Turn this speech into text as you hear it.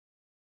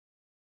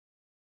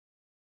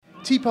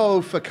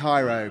Tipo for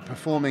Cairo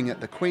performing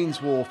at the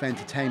Queens Wharf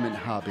Entertainment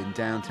Hub in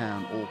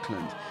downtown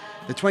Auckland.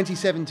 The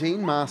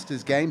 2017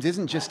 Masters Games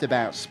isn't just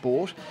about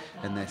sport,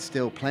 and there's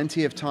still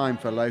plenty of time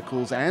for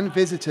locals and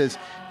visitors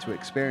to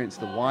experience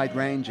the wide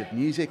range of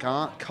music,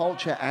 art,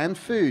 culture and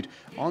food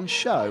on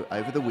show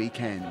over the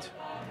weekend.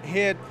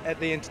 Here at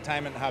the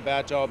Entertainment Hub,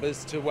 our job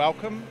is to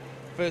welcome,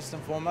 first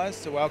and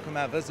foremost, to welcome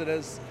our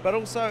visitors, but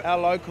also our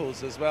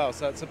locals as well.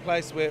 So it's a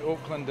place where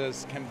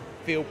Aucklanders can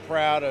feel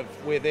proud of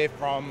where they're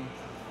from.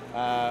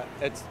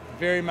 It's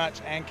very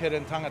much anchored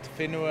in tangata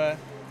whenua,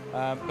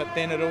 but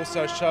then it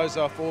also shows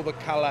off all the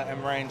colour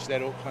and range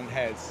that Auckland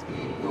has.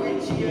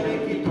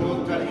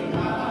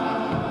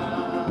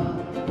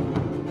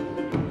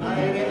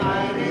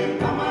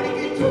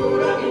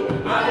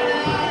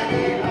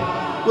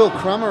 Will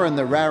Crummer and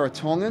the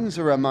Rarotongans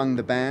are among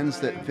the bands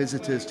that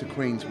visitors to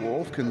Queens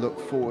Wharf can look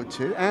forward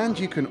to, and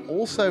you can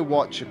also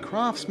watch a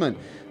craftsman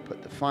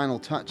put the final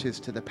touches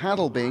to the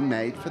paddle being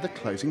made for the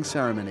closing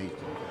ceremony.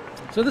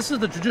 So this is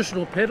the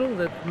traditional paddle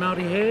that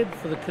Māori had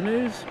for the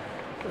canoes.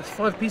 It's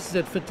 5 pieces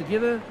that fit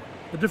together,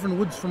 the different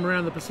woods from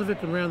around the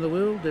Pacific and around the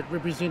world that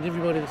represent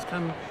everybody that's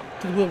come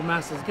to the World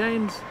Masters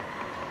Games.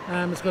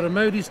 It's got a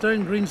Maori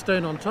stone, green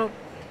stone on top,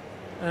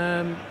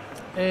 and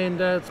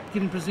it's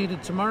getting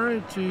presented tomorrow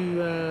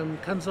to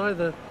Kansai,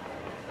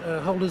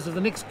 the holders of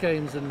the next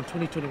Games in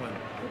 2021.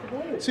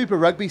 Super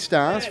Rugby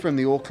stars from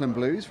the Auckland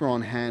Blues were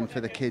on hand for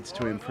the kids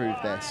to improve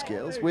their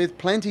skills, with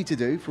plenty to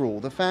do for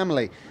all the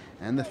family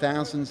and the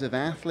thousands of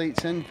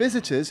athletes and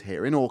visitors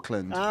here in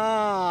Auckland.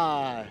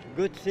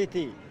 Good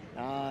city.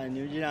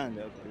 New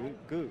Zealand,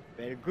 good,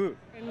 very good.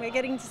 And we're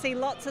getting to see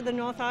lots of the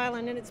North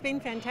Island and it's been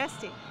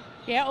fantastic.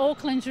 Yeah,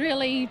 Auckland's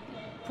really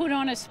put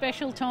on a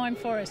special time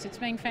for us. It's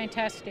been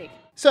fantastic.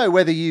 So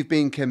whether you've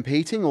been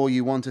competing or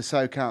you want to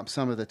soak up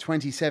some of the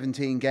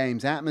 2017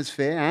 Games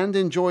atmosphere and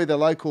enjoy the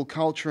local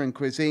culture and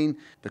cuisine,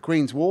 the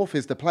Queens Wharf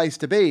is the place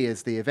to be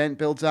as the event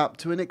builds up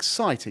to an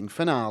exciting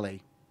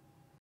finale.